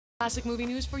Classic movie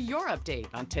news for your update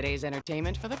on today's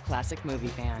entertainment for the classic movie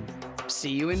fan. See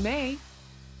you in May.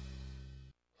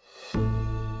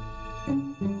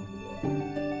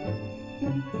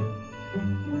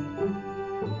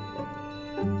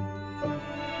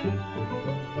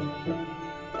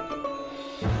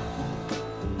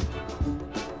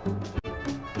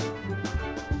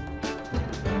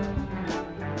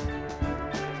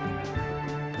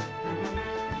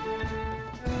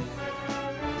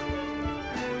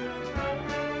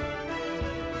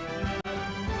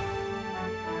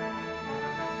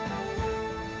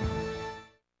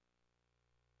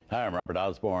 Hi, I'm Robert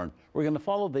Osborne. We're going to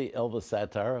follow the Elvis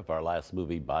satire of our last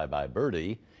movie, Bye Bye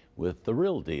Birdie, with the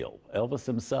real deal, Elvis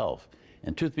himself.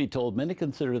 And truth be told, many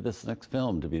consider this next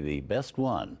film to be the best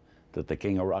one that the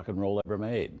king of rock and roll ever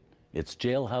made. It's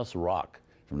Jailhouse Rock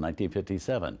from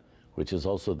 1957, which is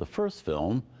also the first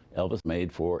film Elvis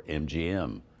made for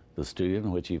MGM, the studio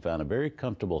in which he found a very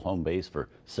comfortable home base for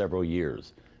several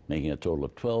years, making a total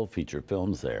of 12 feature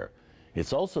films there.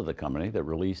 It's also the company that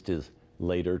released his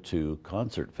later two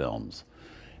concert films.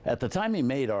 At the time he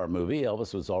made our movie,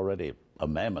 Elvis was already a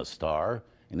mammoth star,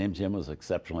 and MGM was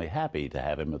exceptionally happy to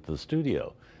have him at the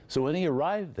studio. So when he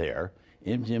arrived there,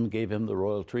 MGM gave him the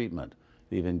royal treatment.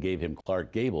 They even gave him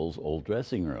Clark Gable's old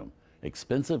dressing room,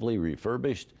 expensively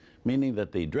refurbished, meaning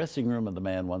that the dressing room of the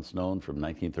man once known from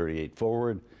 1938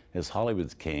 forward as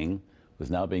Hollywood's king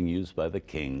was now being used by the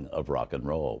king of rock and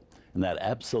roll. And that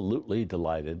absolutely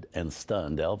delighted and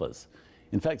stunned Elvis.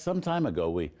 In fact, some time ago,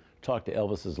 we talked to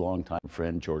Elvis's longtime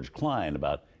friend, George Klein,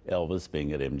 about Elvis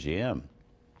being at MGM.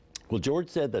 Well, George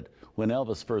said that when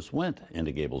Elvis first went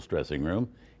into Gable's dressing room,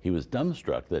 he was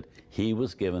dumbstruck that he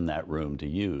was given that room to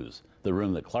use, the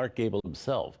room that Clark Gable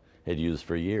himself had used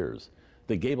for years.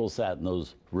 The Gable sat in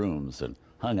those rooms and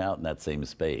hung out in that same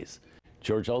space.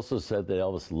 George also said that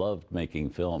Elvis loved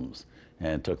making films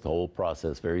and took the whole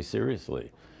process very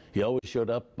seriously. He always showed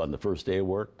up on the first day of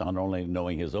work, not only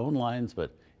knowing his own lines,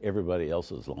 but everybody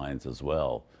else's lines as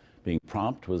well. Being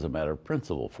prompt was a matter of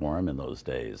principle for him in those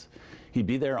days. He'd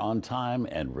be there on time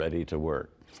and ready to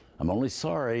work. I'm only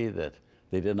sorry that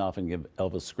they didn't often give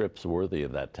Elvis scripts worthy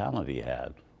of that talent he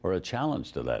had, or a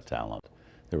challenge to that talent.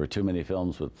 There were too many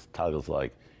films with titles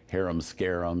like Harem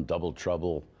Scarum, Double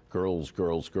Trouble, Girls,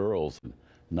 Girls, Girls, and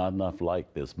not enough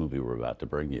like this movie we're about to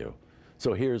bring you.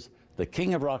 So here's the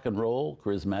king of rock and roll,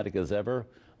 charismatic as ever,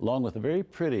 along with a very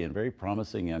pretty and very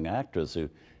promising young actress who,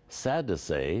 sad to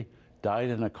say, died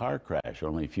in a car crash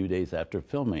only a few days after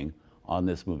filming on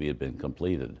this movie had been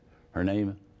completed. Her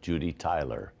name, Judy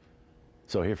Tyler.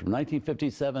 So here from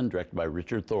 1957, directed by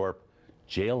Richard Thorpe,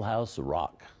 Jailhouse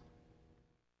Rock.